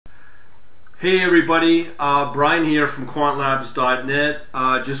Hey everybody, Brian here from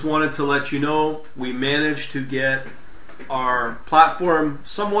quantlabs.net. Just wanted to let you know we managed to get our platform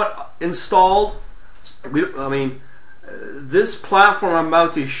somewhat installed. This platform I'm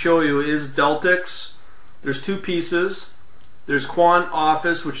about to show you is Deltix. There's two pieces. There's Quant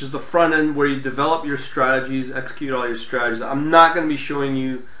Office, which is the front end where you develop your strategies, execute all your strategies. I'm not going to be showing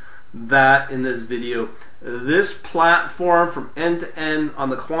you that in this video. This platform from end to end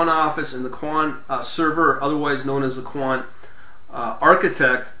on the Quant Office and the Quant server, otherwise known as the Quant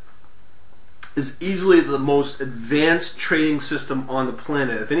Architect, is easily the most advanced trading system on the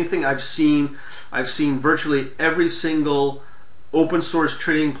planet. If anything, I've seen virtually every single open source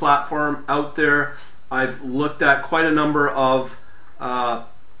trading platform out there. I've looked at quite a number of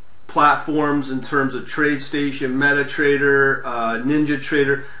platforms in terms of TradeStation, MetaTrader,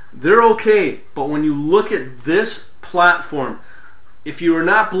 NinjaTrader. They're okay, but when you look at this platform, if you are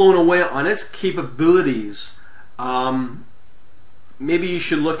not blown away on its capabilities, maybe you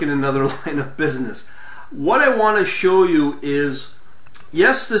should look at another line of business. What I want to show you is,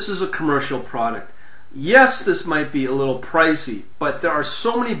 yes, this is a commercial product. Yes, this might be a little pricey, but there are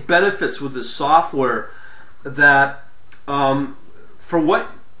so many benefits with this software that for what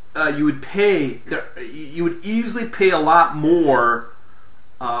you would pay, you would easily pay a lot more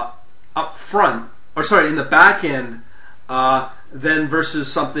up front, or sorry, in the back end, than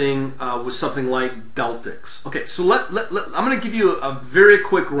versus something with something like Deltix. Okay, so I'm going to give you a very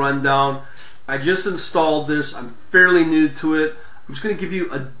quick rundown. I just installed this. I'm fairly new to it. I'm just going to give you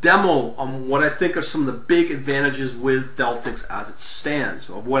a demo on what I think are some of the big advantages with Deltix as it stands,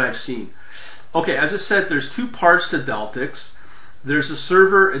 of what I've seen. Okay, as I said, there's two parts to Deltix. There's a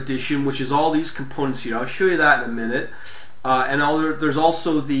server edition, which is all these components here. I'll show you that in a minute. There's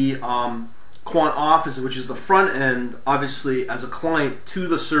also the Quant Office, which is the front end, obviously, as a client to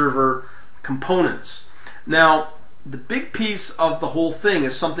the server components. Now, the big piece of the whole thing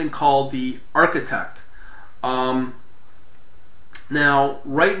is something called the Architect. Now,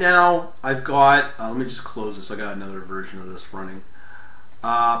 right now, I've got, let me just close this. I got another version of this running.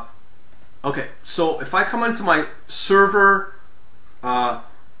 Okay, so if I come into my server,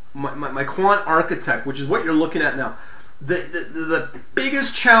 my Quant Architect, which is what you're looking at now, the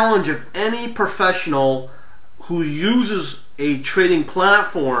biggest challenge of any professional who uses a trading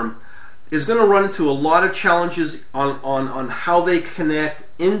platform is going to run into a lot of challenges on how they connect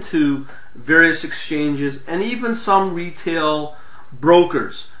into various exchanges and even some retail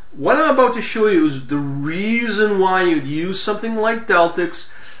brokers. What I'm about to show you is the reason why you'd use something like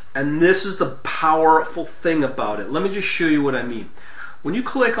Deltix, and this is the powerful thing about it. Let me just show you what I mean. When you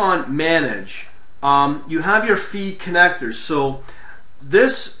click on Manage, you have your feed connectors. So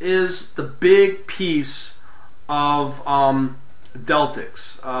this is the big piece of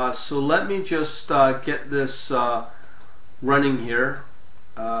Deltix. So let me just get this running here.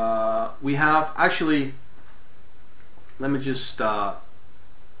 We have, actually, let me just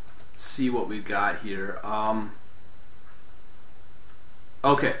see what we've got here.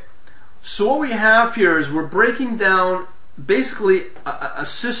 Okay, so what we have here is we're breaking down basically a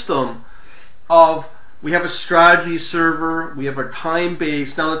system of, we have a strategy server, we have our time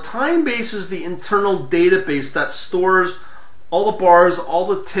base. Now the time base is the internal database that stores all the bars, all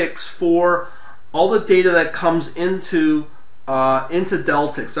the ticks for all the data that comes into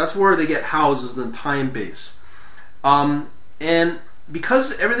Deltix. That's where they get housed, in the time base. And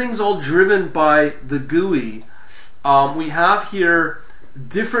because everything's all driven by the GUI, we have here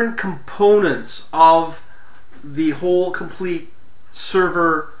different components of the whole complete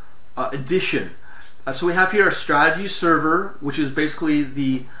server edition. So we have here a strategy server, which is basically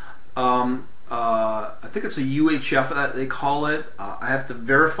the I think it's a UHF that they call it. I have to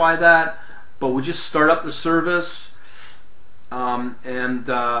verify that, but we just start up the service, and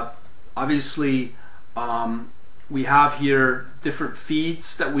obviously we have here different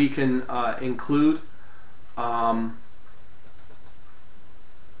feeds that we can include.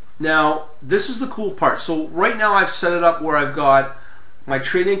 Now, this is the cool part. So right now I've set it up where I've got my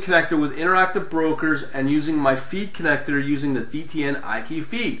trading connector with interactive brokers and using my feed connector using the DTN IQ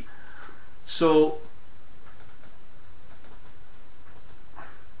feed. So,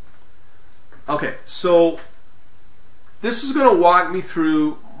 okay, so this is going to walk me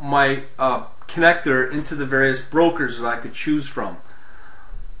through my connector into the various brokers that I could choose from.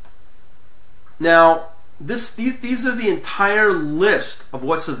 Now, these are the entire list of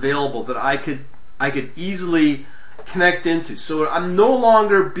what's available that I could easily connect into. So I'm no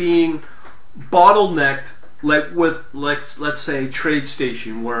longer being bottlenecked like with, let's say,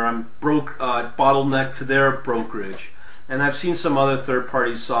 TradeStation, where I'm bottlenecked to their brokerage. and I've seen some other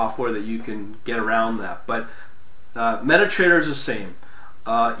third-party software that you can get around that. But MetaTrader is the same.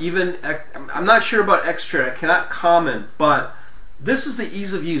 Even I'm not sure about Xtrader. I cannot comment, but this is the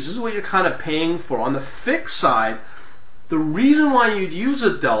ease of use. This is what you're kind of paying for. On the fixed side, the reason why you'd use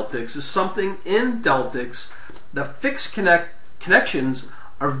a Deltix is something in Deltix. The fixed connections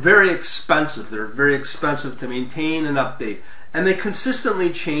are very expensive. They're very expensive to maintain and update, and they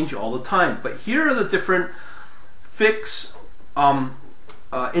consistently change all the time. But here are the different fixed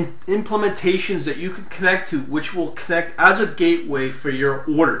implementations that you can connect to, which will connect as a gateway for your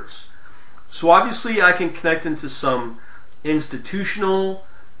orders. So obviously I can connect into some institutional,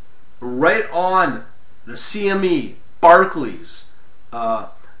 right on the CME, Barclays,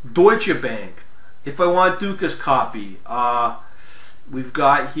 Deutsche Bank. If I want Duca's copy, we've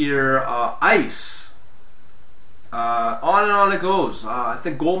got here ICE, on and on it goes. I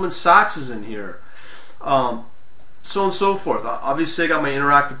think Goldman Sachs is in here. So on and so forth. Obviously I got my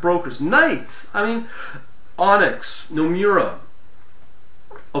interactive brokers. Knight, I mean, Onyx, Nomura.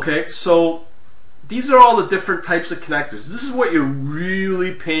 Okay, so these are all the different types of connectors. This is what you're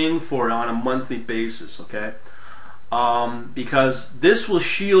really paying for on a monthly basis, okay? Because this will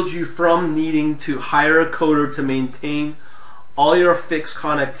shield you from needing to hire a coder to maintain all your fixed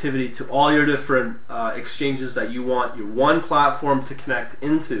connectivity to all your different exchanges that you want your one platform to connect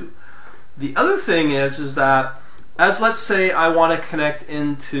into. The other thing is that, as let's say I want to connect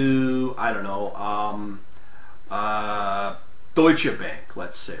into, I don't know, Deutsche Bank,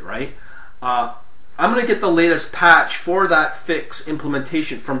 let's say, right? I'm going to get the latest patch for that fix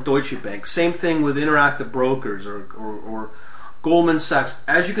implementation from Deutsche Bank. Same thing with interactive brokers or Goldman Sachs.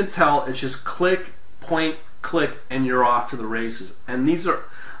 As you can tell, it's just click, point, click, and you're off to the races. And these are,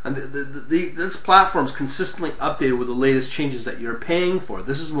 this platform's consistently updated with the latest changes that you're paying for.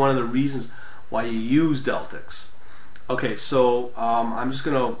 This is one of the reasons why you use Deltix. Okay, so I'm just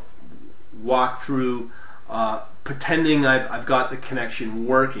going to walk through pretending I've got the connection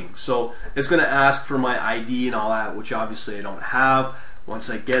working. So it's going to ask for my ID and all that, which obviously I don't have. Once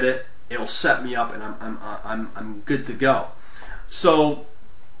I get it, it'll set me up, and I'm good to go. So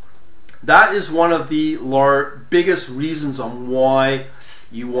that is one of the biggest reasons on why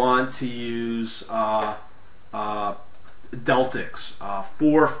you want to use Deltix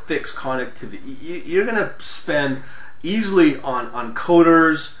for fixed connectivity. You're going to spend easily on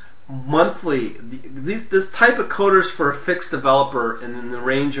coders monthly. This type of coders for a fixed developer in the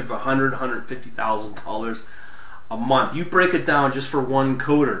range of $150,000 a month. You break it down just for one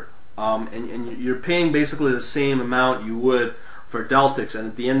coder, and you're paying basically the same amount you would for Deltix. And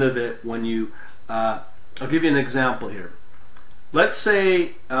at the end of it, when you, I'll give you an example here. Let's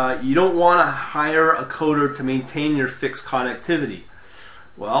say you don't want to hire a coder to maintain your fixed connectivity.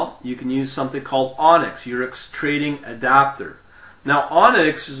 Well, you can use something called Onyx, your trading adapter. Now,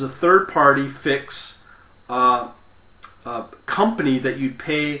 Onyx is a third-party fix company that you'd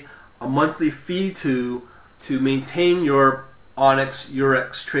pay a monthly fee to maintain your Onyx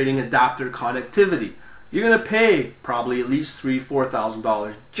Eurex trading adapter connectivity. You're going to pay probably at least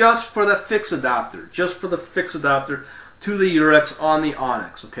 $3,000–4,000 just for the fix adapter, to the Eurex on the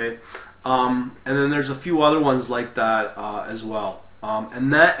Onyx. Okay, and then there's a few other ones like that as well.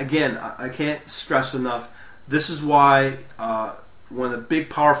 And that, again, I can't stress enough. This is why one of the big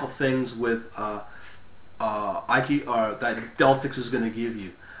powerful things with IQ, that Deltix is going to give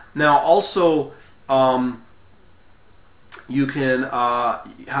you. Now, also, you can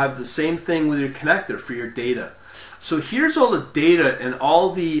have the same thing with your connector for your data. So here's all the data and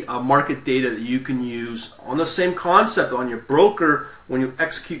all the market data that you can use on the same concept on your broker when you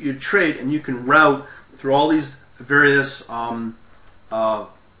execute your trade, and you can route through all these various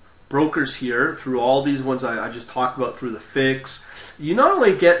brokers here, through all these ones I just talked about, through the fix. You not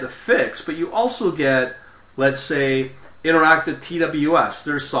only get the fix, but you also get, let's say, interactive TWS,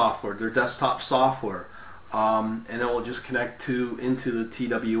 their software, their desktop software, and it will just connect into the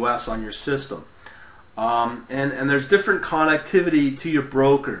TWS on your system. And there's different connectivity to your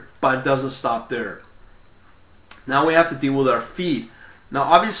broker, but it doesn't stop there. Now we have to deal with our feed. Now,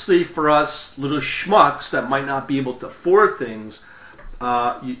 obviously, for us little schmucks that might not be able to afford things,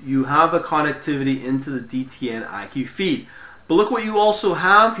 you have a connectivity into the DTN IQ feed. But look what you also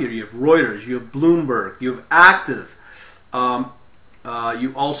have here. You have Reuters, you have Bloomberg, you have Active.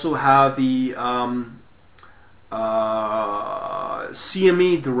 You also have the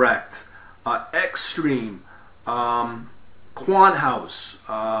CME Direct, Extreme, Quant House,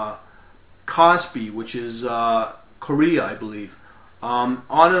 Cosby, which is Korea, I believe. On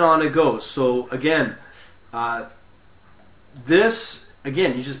and on it goes. So again, this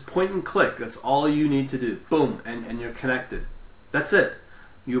again, you just point and click. That's all you need to do. Boom, and you're connected. That's it.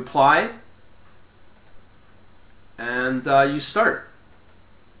 You apply, and you start.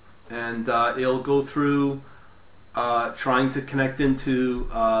 And it'll go through trying to connect into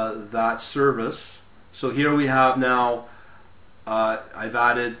that service. So here we have now, I've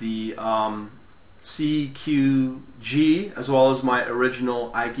added the CQG as well as my original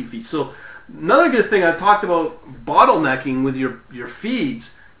IQ feed. So another good thing, I talked about bottlenecking with your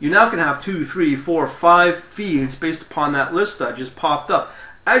feeds. You now can have 2, 3, 4, 5 feeds based upon that list that just popped up.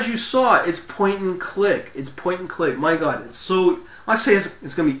 As you saw, it's point and click. It's point and click. My God, it's so, I say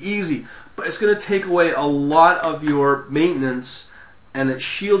it's going to be easy, but it's going to take away a lot of your maintenance, and it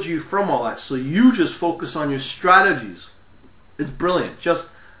shields you from all that. So you just focus on your strategies. It's brilliant. Just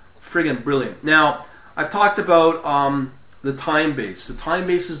friggin' brilliant. Now, I've talked about the time base. The time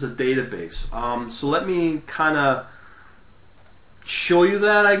base is the database. So let me kind of show you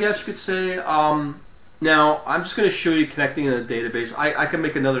that, I guess you could say. Now, I'm just going to show you connecting in the database. I can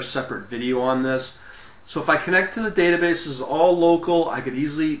make another separate video on this. So if I connect to the database, this is all local. I could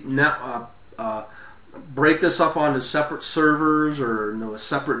easily break this up onto separate servers or a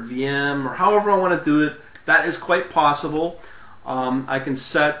separate VM or however I want to do it. That is quite possible. I can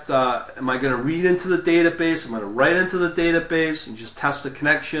set, am I going to read into the database? I'm going to write into the database and just test the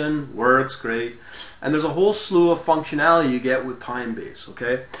connection. Works, great. And there's a whole slew of functionality you get with Timebase,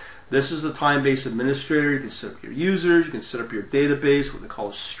 okay? This is the Timebase administrator. You can set up your users, you can set up your database, what they call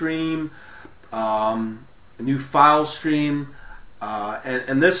a stream, a new file stream,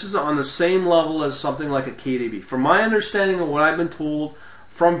 and this is on the same level as something like a KDB. From my understanding of what I've been told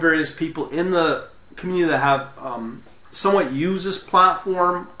from various people in the community that have somewhat used this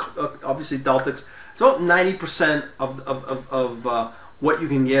platform, obviously Deltix, it's about 90% of what you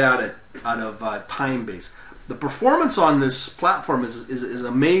can get out of Timebase. The performance on this platform is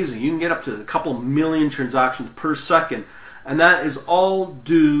amazing. You can get up to a couple million transactions per second, and that is all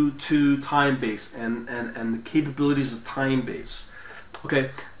due to Timebase and the capabilities of Timebase. Okay,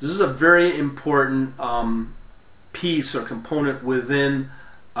 this is a very important piece or component within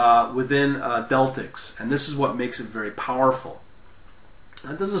Deltix, and this is what makes it very powerful.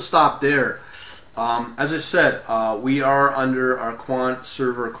 That doesn't stop there. As I said, we are under our quant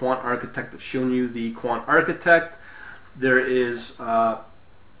server, quant architect. I've shown you the quant architect. There is the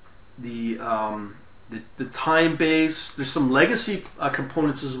Timebase. There's some legacy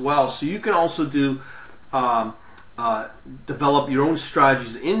components as well. So you can also do develop your own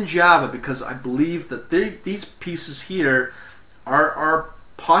strategies in Java, because I believe that these pieces here are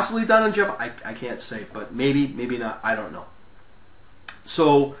possibly done in Java. I can't say, but maybe not. I don't know.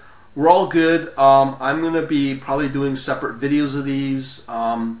 So we're all good. I'm going to be probably doing separate videos of these,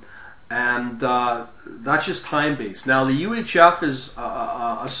 and that's just Timebase. Now the UHF is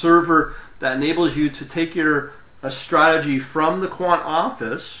a server that enables you to take your strategy from the quant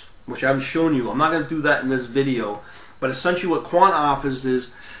office, which I've shown you. I'm not going to do that in this video, but essentially what quant office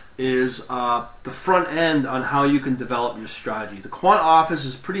is the front end on how you can develop your strategy. The quant office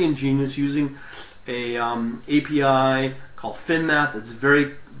is pretty ingenious, using a API called FinMath. It's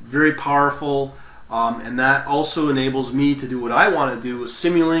very powerful, and that also enables me to do what I want to do with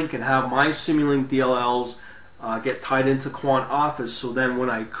Simulink and have my Simulink DLLs get tied into Quant Office. So then when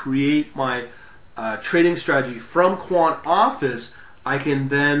I create my trading strategy from Quant Office, I can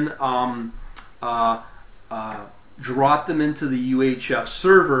then drop them into the UHF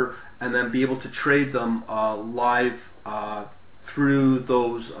server and then be able to trade them live through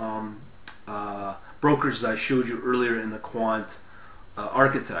those brokers that I showed you earlier in the Quant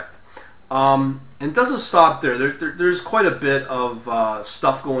architect. And it doesn't stop there. There's quite a bit of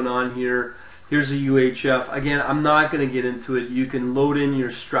stuff going on here. Here's a UHF. Again, I'm not going to get into it. You can load in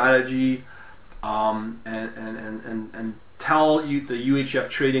your strategy and tell the UHF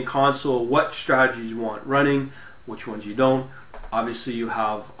trading console what strategies you want running, which ones you don't. Obviously, you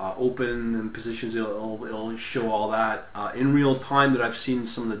have open and positions. It'll show all that in real time that I've seen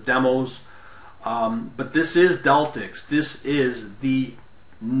some of the demos. But this is Deltix. This is the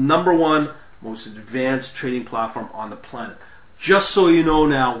 #1 most advanced trading platform on the planet. Just so you know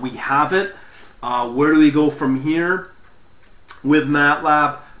now, we have it. Where do we go from here with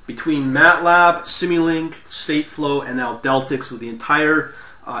Matlab? Between Matlab, Simulink, Stateflow, and now Deltix, with the entire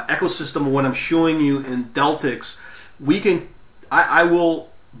ecosystem of what I'm showing you in Deltix, we can, I will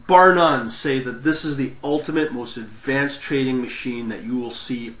bar none say that this is the ultimate, most advanced trading machine that you will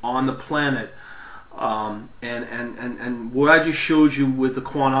see on the planet. And what I just showed you with the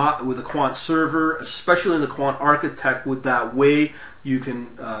quant server, especially in the quant architect, with that way you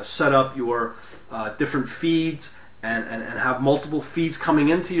can set up your different feeds and have multiple feeds coming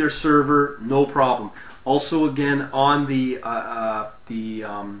into your server, no problem. Also, again, on the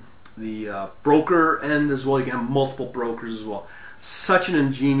broker end as well, you can have multiple brokers as well. Such an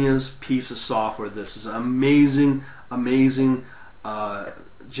ingenious piece of software. This is amazing, amazing.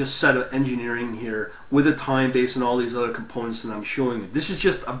 Just set of engineering here with a time base and all these other components that I'm showing you. This is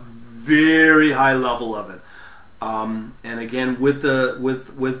just a very high level of it. And again, with the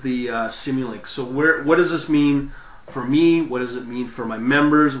Simulink. So what does this mean for me? What does it mean for my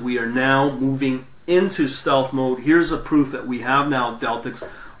members? We are now moving into stealth mode. Here's a proof that we have now Deltix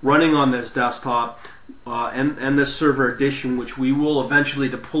running on this desktop and this server edition, which we will eventually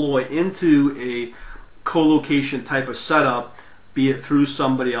deploy into a co-location type of setup, be it through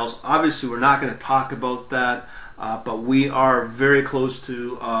somebody else. Obviously, we're not going to talk about that, but we are very close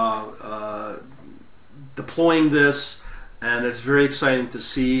to deploying this, and it's very exciting to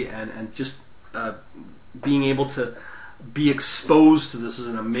see, and just being able to be exposed to this is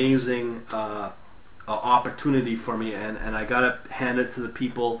an amazing opportunity for me, and I gotta hand it to the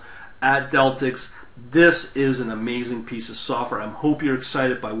people at Deltix. This is an amazing piece of software. I hope you're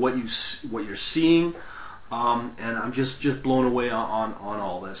excited by what you're seeing, and I'm just blown away on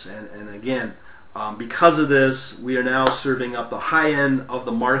all this. And again, because of this, we are now serving up the high end of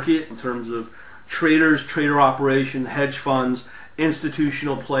the market in terms of traders, trader operation, hedge funds,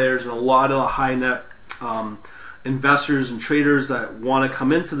 institutional players, and a lot of the high net investors and traders that want to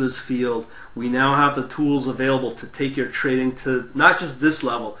come into this field. We now have the tools available to take your trading to not just this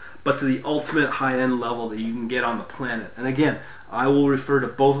level, but to the ultimate high-end level that you can get on the planet. And again, I will refer to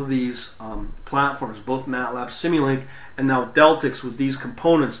both of these platforms, both Matlab Simulink and now Deltix, with these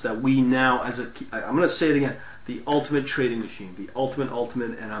components that we now, I'm going to say it again, the ultimate trading machine, the ultimate,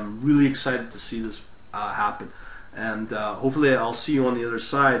 and I'm really excited to see this happen. And hopefully I'll see you on the other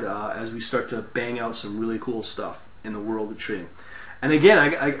side as we start to bang out some really cool stuff in the world of trading. And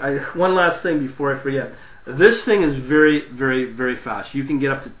again, one last thing before I forget. This thing is very, very, very fast. You can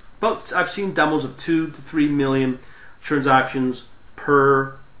get up to about, I've seen demos of 2 to 3 million transactions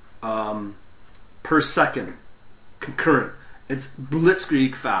per second, concurrent. It's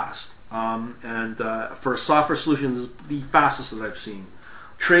blitzkrieg fast. And for a software solution, this is the fastest that I've seen.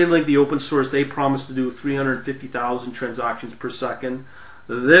 TradeLink, the open source, they promise to do 350,000 transactions per second.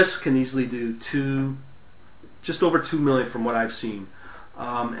 This can easily do just over 2 million from what I've seen.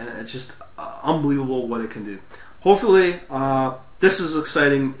 And it's just unbelievable what it can do. Hopefully, this is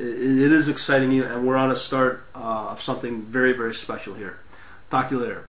exciting. It is exciting you, and we're on a start of something very, very special here. Talk to you later.